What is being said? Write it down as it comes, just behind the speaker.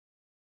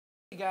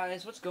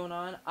guys, what's going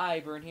on?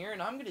 Iburn here, and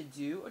I'm going to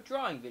do a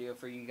drawing video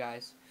for you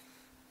guys.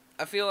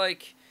 I feel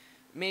like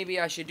maybe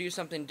I should do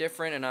something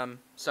different, and I'm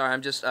sorry,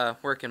 I'm just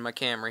working my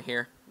camera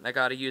here. I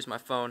got to use my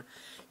phone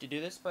to do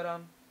this, but yeah,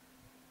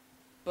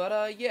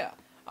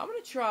 I'm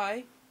going to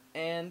try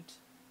and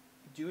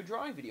do a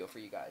drawing video for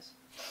you guys.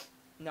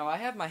 Now, I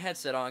have my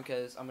headset on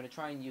because I'm going to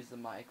try and use the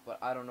mic, but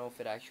I don't know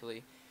if it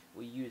actually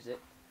will use it.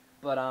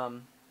 But,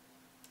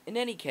 in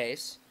any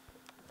case,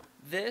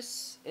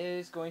 this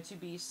is going to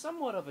be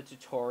somewhat of a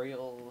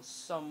tutorial,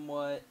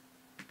 somewhat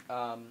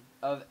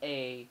of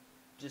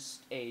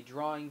just a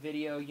drawing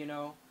video, you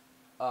know.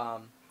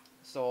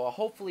 So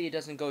hopefully it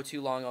doesn't go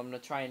too long. I'm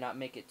going to try and not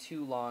make it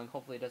too long.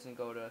 Hopefully it doesn't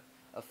go to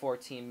a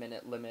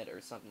 14-minute limit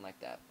or something like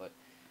that. But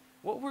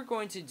what we're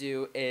going to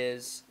do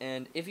is,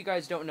 and if you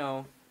guys don't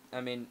know,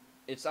 I mean,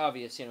 it's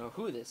obvious, you know,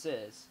 who this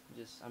is.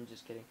 I'm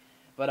just kidding.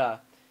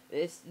 But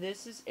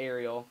this is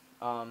Ariel,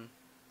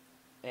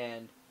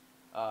 and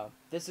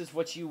this is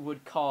what you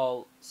would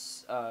call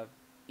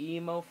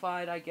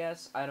emo-fied, I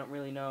guess. I don't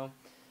really know.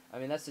 I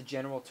mean, that's the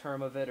general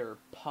term of it, or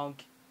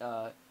punk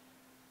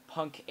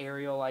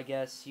Ariel, I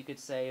guess you could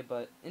say.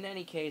 But in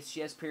any case, she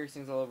has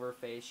piercings all over her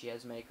face. She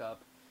has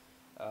makeup.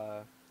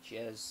 She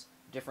has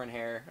different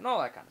hair and all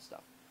that kind of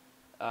stuff.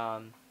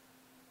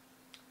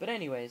 But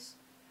anyways,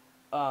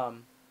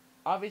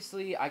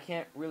 obviously, I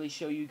can't really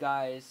show you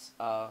guys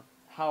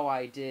how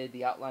I did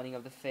the outlining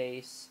of the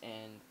face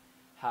and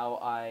how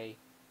I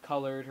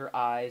colored her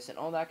eyes and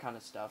all that kind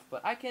of stuff,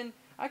 but I can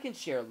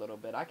share a little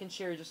bit. I can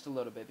share just a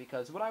little bit,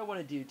 because what I want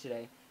to do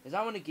today is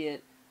I want to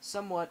get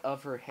somewhat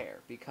of her hair,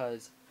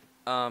 because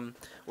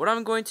what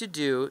I'm going to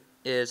do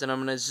is, and I'm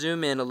going to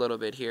zoom in a little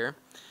bit here,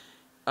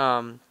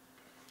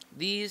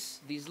 these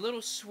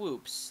little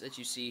swoops that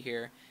you see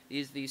here,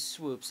 these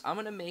swoops, I'm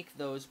going to make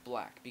those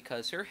black,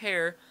 because her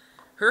hair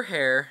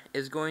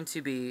is going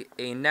to be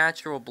a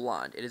natural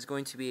blonde. It is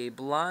going to be a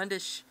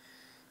blondish,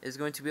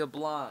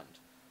 blonde.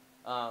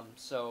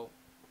 So,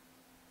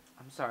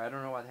 I'm sorry, I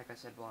don't know why the heck I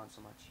said blonde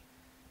so much.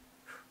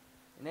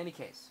 In any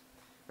case,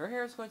 her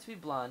hair is going to be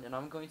blonde, and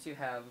I'm going to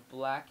have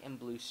black and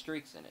blue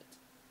streaks in it.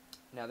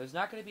 Now, there's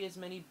not going to be as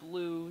many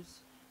blues,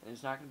 and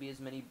there's not going to be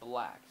as many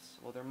blacks.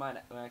 Well, there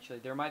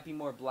might be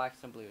more blacks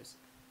than blues.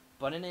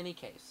 But in any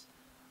case,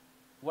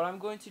 what I'm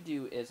going to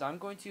do is I'm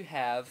going to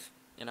have,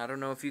 and I don't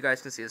know if you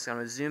guys can see this, I'm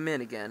going to zoom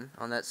in again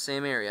on that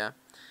same area,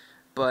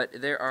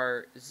 but there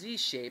are Z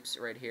shapes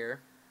right here,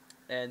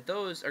 and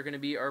those are going to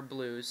be our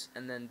blues,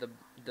 and then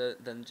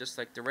then just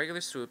like the regular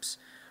swoops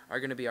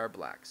are going to be our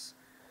blacks.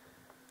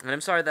 And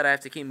I'm sorry that I have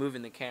to keep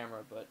moving the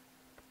camera, but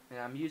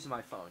I'm using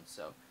my phone,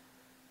 so.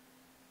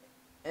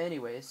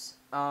 Anyways,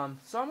 so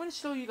I'm going to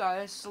show you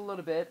guys a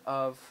little bit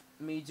of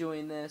me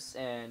doing this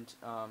and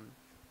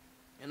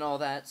all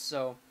that.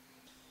 So,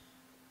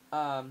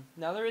 now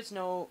there is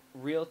no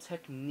real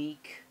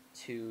technique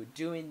to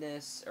doing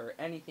this or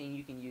anything.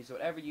 You can use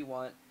whatever you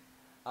want.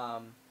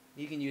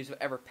 You can use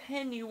whatever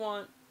pen you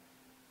want.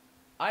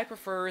 I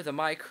prefer the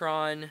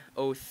Micron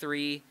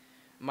 03,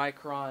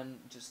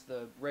 just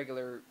the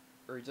regular,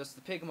 or just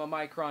the Pigma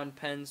Micron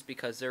pens,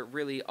 because they're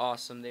really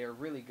awesome. They are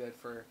really good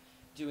for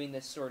doing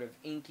this sort of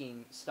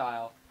inking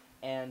style.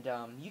 And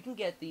you can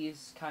get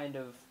these kind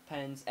of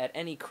pens at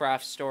any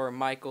craft store,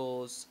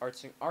 Michael's,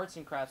 arts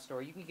and craft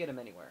store. You can get them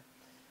anywhere.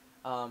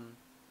 And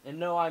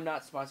no, I'm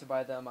not sponsored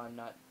by them. I'm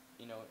not,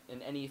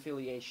 in any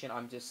affiliation.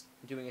 I'm just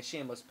doing a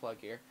shameless plug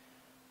here.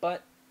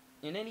 But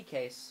in any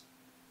case,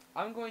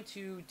 I'm going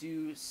to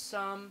do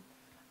some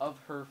of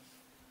her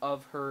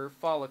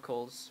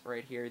follicles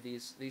right here,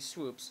 these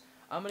swoops.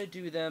 I'm going to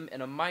do them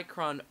in a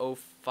Micron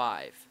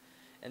 05.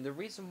 And the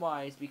reason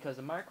why is because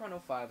a Micron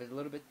 05 is a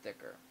little bit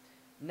thicker.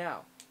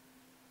 Now,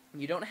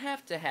 you don't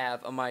have to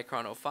have a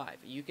Micron 05.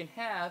 You can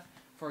have,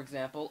 for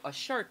example, a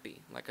Sharpie,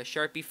 like a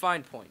Sharpie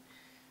fine point.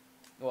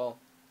 Well,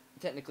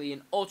 technically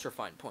an ultra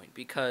fine point,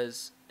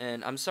 because,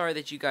 and I'm sorry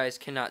that you guys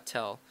cannot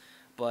tell,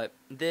 but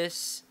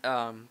this,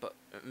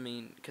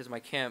 because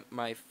my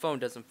phone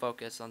doesn't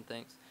focus on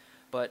things,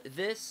 but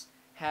this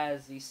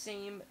has the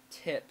same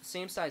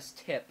size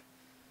tip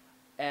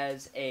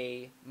as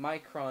a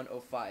Micron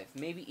 05,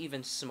 maybe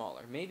even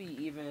smaller, maybe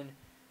even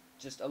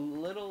just a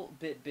little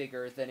bit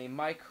bigger than a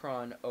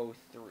Micron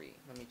 03.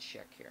 Let me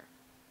check here.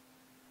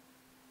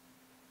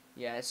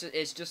 Yeah,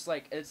 it's just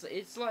like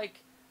it's like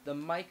the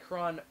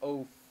Micron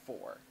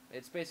 04.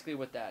 It's basically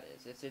what that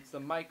is. It's the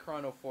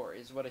Micron 04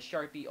 is what a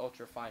Sharpie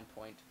ultra fine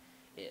point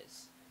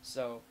is.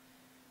 So,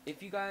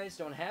 if you guys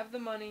don't have the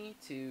money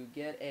to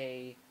get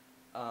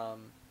all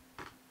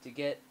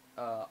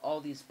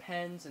these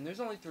pens, and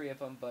there's only 3 of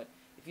them, but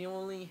if you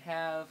only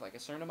have like a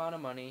certain amount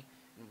of money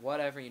and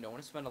whatever, you don't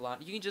want to spend a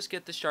lot, you can just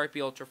get the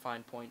Sharpie ultra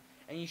fine point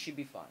and you should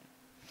be fine.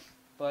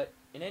 But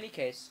in any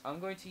case, I'm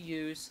going to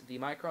use the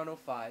Micron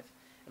 05,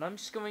 and I'm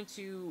just going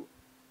to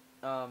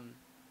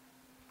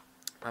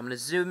I'm going to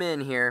zoom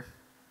in here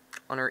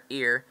on her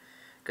ear,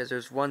 because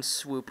there's one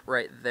swoop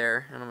right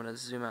there, and I'm going to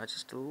zoom out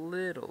just a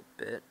little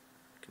bit.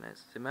 Can I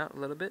zoom out a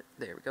little bit?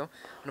 There we go. I'm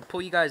going to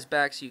pull you guys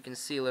back so you can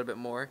see a little bit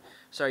more.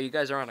 Sorry, you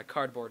guys are on a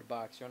cardboard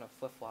box. You're on a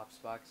flip-flops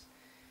box.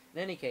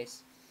 In any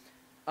case,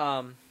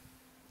 oh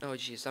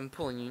jeez, I'm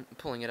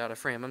pulling it out of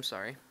frame. I'm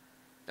sorry.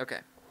 Okay.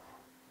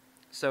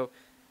 So,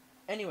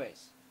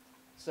 anyways,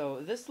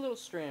 so this little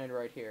strand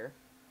right here,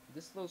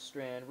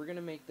 we're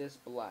gonna make this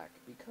black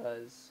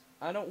because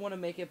I don't want to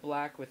make it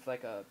black with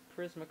like a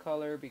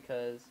Prismacolor,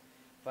 because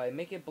if I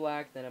make it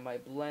black, then it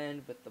might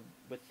blend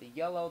with the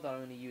yellow that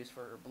I'm gonna use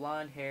for her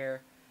blonde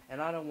hair,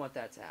 and I don't want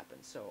that to happen.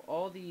 So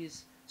all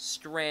these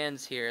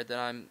strands here that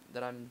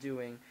I'm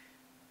doing,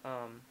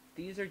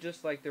 these are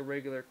just like the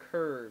regular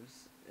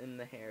curves in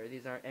the hair.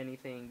 These aren't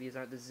anything. These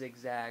aren't the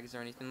zigzags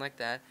or anything like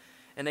that.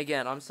 And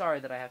again, I'm sorry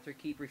that I have to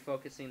keep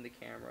refocusing the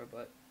camera,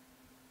 but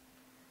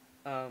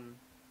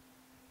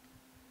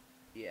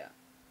yeah.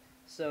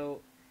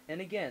 So,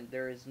 and again,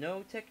 there is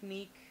no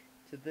technique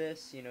to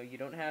this. You know, you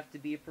don't have to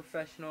be a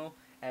professional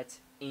at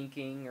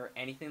inking or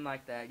anything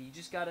like that. You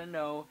just gotta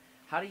know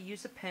how to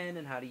use a pen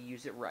and how to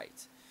use it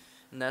right.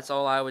 And that's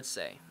all I would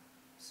say.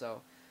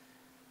 So,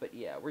 but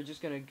yeah, we're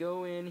just gonna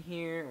go in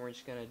here and we're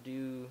just gonna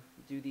do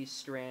these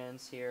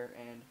strands here.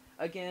 And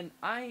again,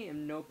 I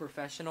am no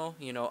professional.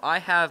 You know, I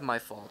have my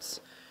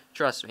faults.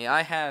 Trust me,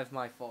 I have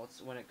my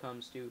faults when it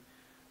comes to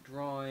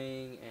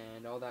drawing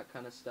and all that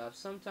kind of stuff.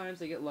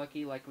 Sometimes I get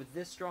lucky, like with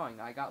this drawing,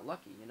 I got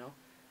lucky, you know?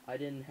 I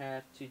didn't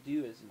have to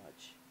do as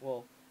much.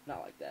 Well,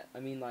 not like that.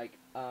 I mean, like,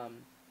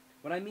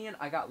 when I mean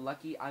I got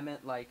lucky, I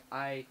meant, like,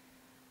 I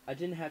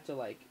didn't have to,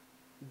 like,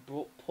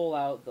 pull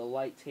out the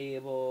light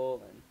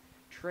table and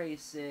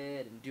trace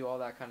it and do all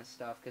that kind of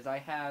stuff, because I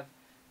have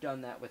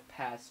done that with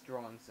past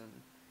drawings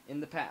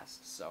in the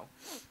past, so.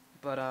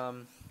 But,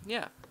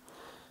 yeah.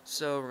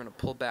 So we're gonna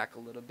pull back a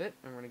little bit,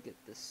 and we're gonna get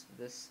this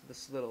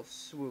little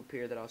swoop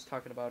here that I was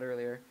talking about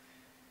earlier.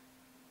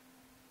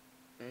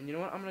 And you know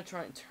what? I'm gonna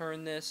try and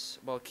turn this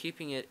while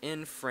keeping it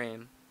in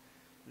frame.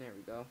 There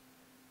we go.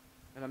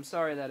 And I'm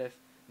sorry that if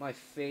my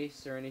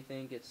face or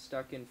anything gets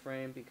stuck in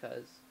frame,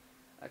 because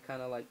I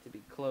kind of like to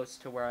be close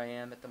to where I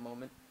am at the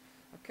moment.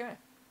 Okay.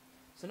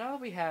 So now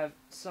that we have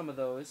some of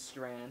those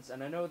strands,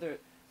 and I know there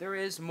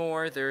is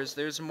more.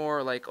 There's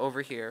more like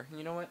over here.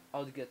 You know what?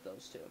 I'll get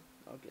those too.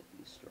 I'll get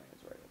these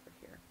strands right over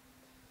here.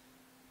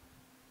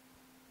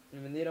 I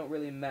mean, they don't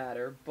really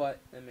matter, but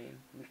I mean,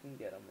 we can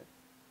get them if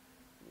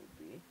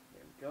need be.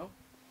 There we go.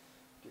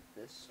 Get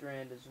this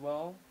strand as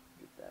well.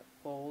 Get that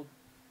fold.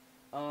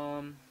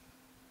 Or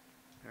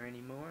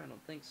any more? I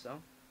don't think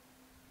so.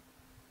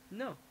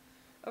 No.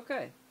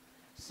 Okay.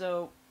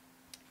 So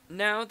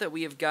now that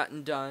we have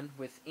gotten done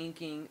with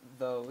inking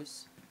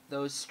those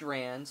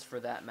strands, for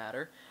that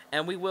matter,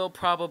 and we will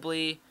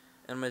probably,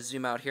 and I'm going to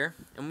zoom out here,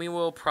 and we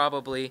will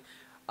probably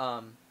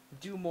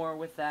do more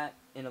with that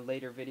in a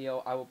later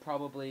video. I will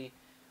probably,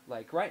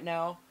 like right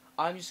now,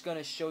 I'm just going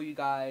to show you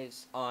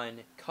guys on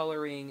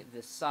coloring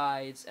the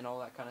sides and all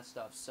that kind of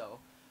stuff. So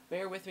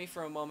bear with me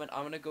for a moment.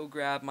 I'm going to go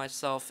grab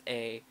myself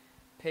a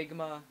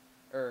Prismacolor,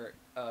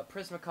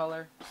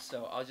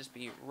 so I'll just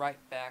be right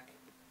back.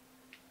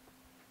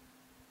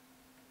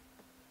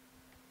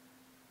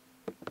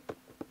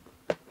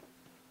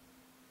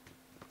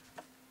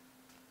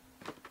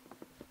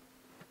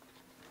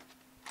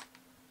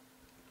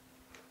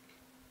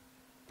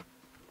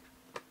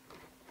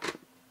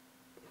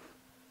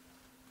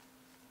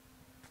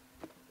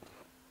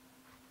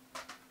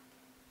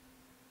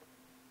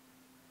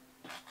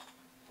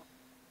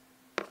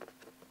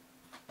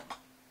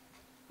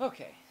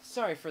 Okay,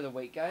 sorry for the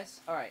wait, guys.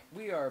 Alright,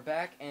 we are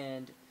back,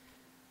 and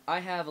I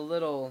have a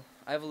little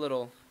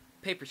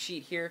paper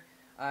sheet here.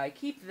 I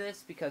keep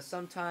this because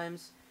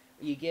sometimes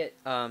you get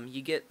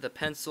the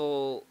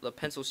pencil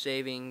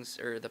shavings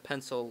or the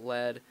pencil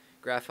lead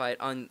graphite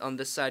on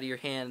this side of your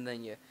hand, and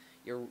then you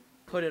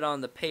put it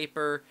on the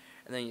paper,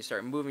 and then you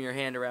start moving your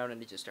hand around,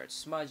 and it just starts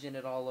smudging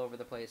it all over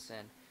the place,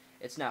 and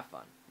it's not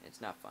fun. It's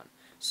not fun.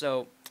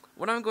 So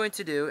what I'm going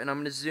to do, and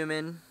I'm going to zoom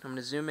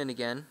in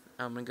again.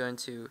 I'm going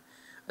to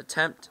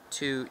attempt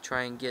to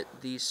try and get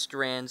these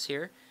strands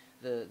here,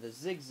 the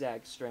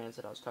zigzag strands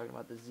that I was talking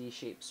about, the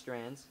Z-shaped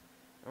strands,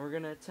 and we're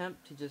going to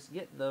attempt to just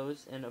get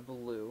those in a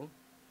blue.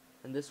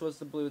 And this was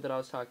the blue that I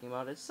was talking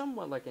about. It's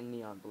somewhat like a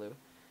neon blue.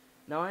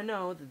 Now I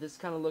know that this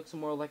kind of looks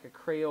more like a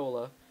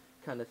Crayola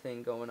kind of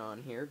thing going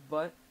on here,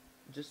 but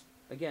just,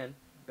 again,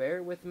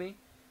 bear with me.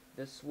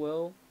 This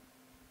will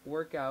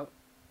work out.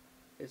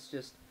 It's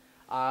just,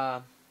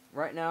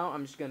 right now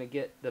I'm just going to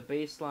get the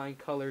baseline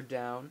color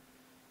down,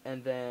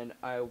 and then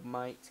I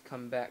might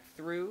come back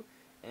through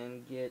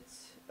and get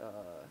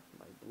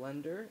my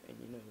blender, and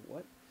you know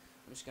what?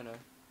 I'm just going to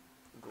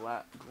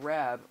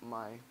grab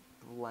my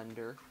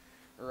blender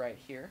right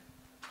here.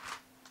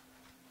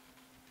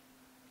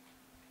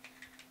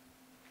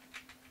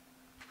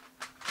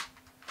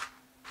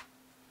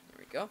 There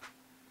we go.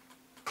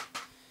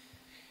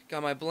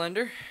 Got my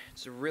blender.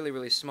 It's really,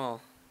 really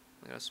small.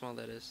 Look how small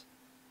that is.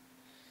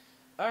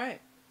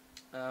 Alright.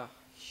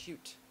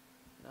 Shoot.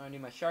 Now I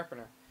need my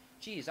sharpener.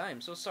 Jeez, I am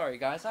so sorry,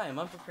 guys. I am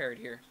unprepared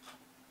here.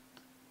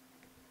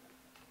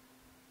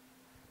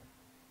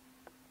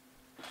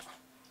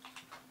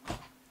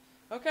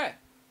 Okay.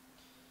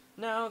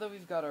 Now that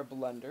we've got our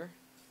blender,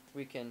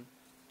 we can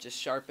just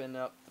sharpen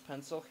up the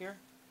pencil here.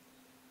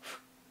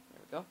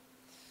 There we go.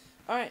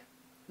 Alright,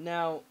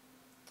 now,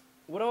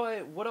 what do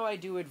I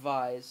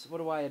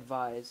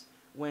advise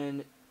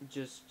when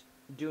just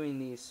doing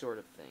these sort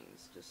of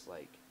things? Just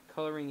like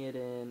coloring it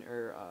in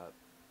or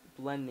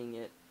blending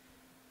it.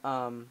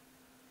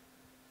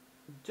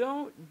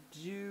 Don't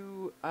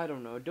do, I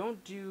don't know,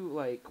 don't do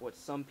like what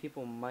some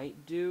people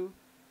might do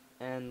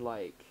and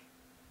like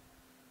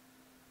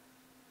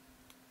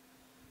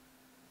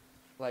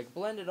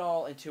blend it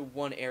all into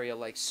one area,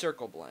 like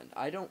circle blend.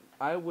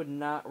 I would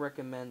not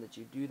recommend that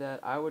you do that.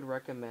 I would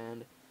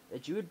recommend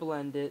that you would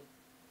blend it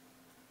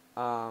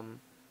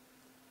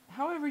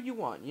however you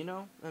want, you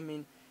know? I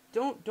mean,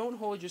 don't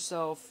hold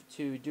yourself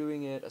to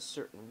doing it a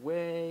certain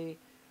way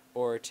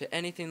or to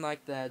anything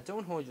like that.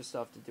 Don't hold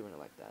yourself to doing it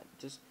like that.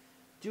 Just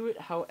do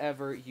it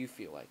however you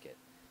feel like it.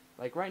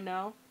 Like right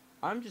now,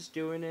 I'm just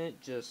doing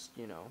it just,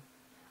 you know,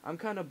 I'm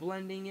kind of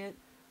blending it,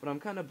 but I'm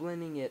kind of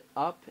blending it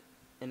up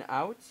and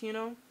out, you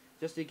know,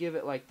 just to give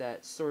it like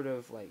that sort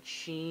of like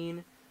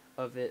sheen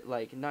of it,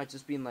 like not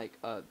just being like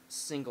a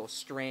single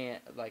strand,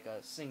 like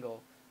a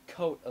single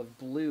coat of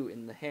blue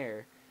in the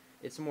hair.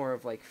 It's more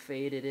of like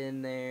faded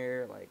in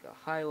there, like a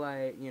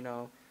highlight, you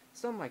know,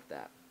 something like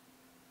that.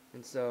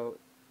 And so,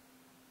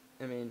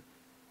 I mean,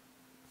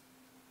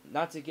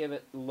 not to give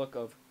it the look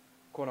of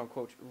quote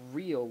unquote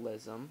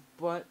realism,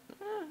 but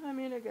I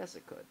mean, I guess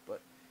it could. But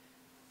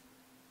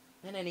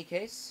in any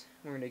case,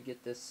 we're gonna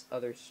get this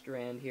other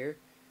strand here.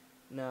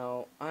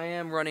 Now, I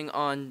am running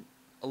on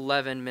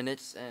 11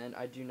 minutes, and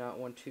I do not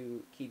want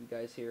to keep you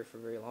guys here for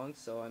very long,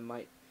 so I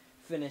might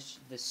finish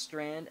this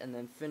strand and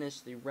then finish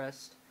the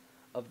rest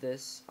of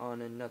this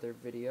on another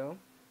video.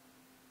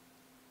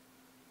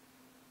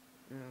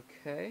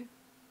 Okay.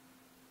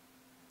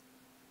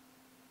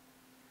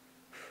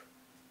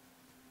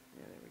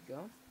 Yeah, there we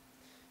go.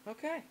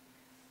 Okay.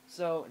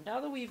 So, now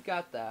that we've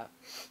got that,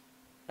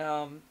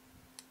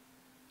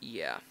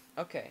 yeah.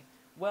 Okay.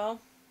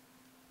 Well,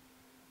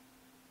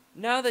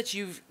 now that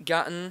you've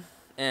gotten,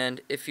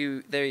 and if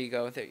you, there you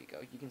go,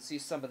 you can see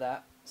some of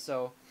that.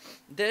 So,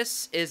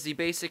 this is the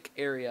basic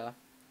area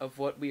of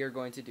what we are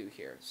going to do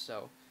here.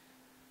 So,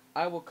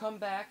 I will come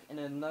back in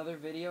another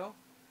video.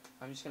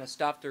 I'm just going to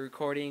stop the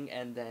recording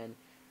and then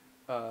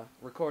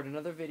record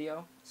another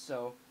video.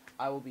 So,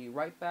 I will be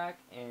right back,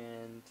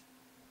 and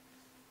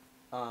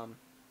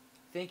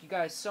thank you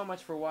guys so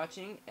much for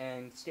watching,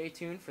 and stay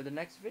tuned for the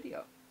next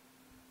video.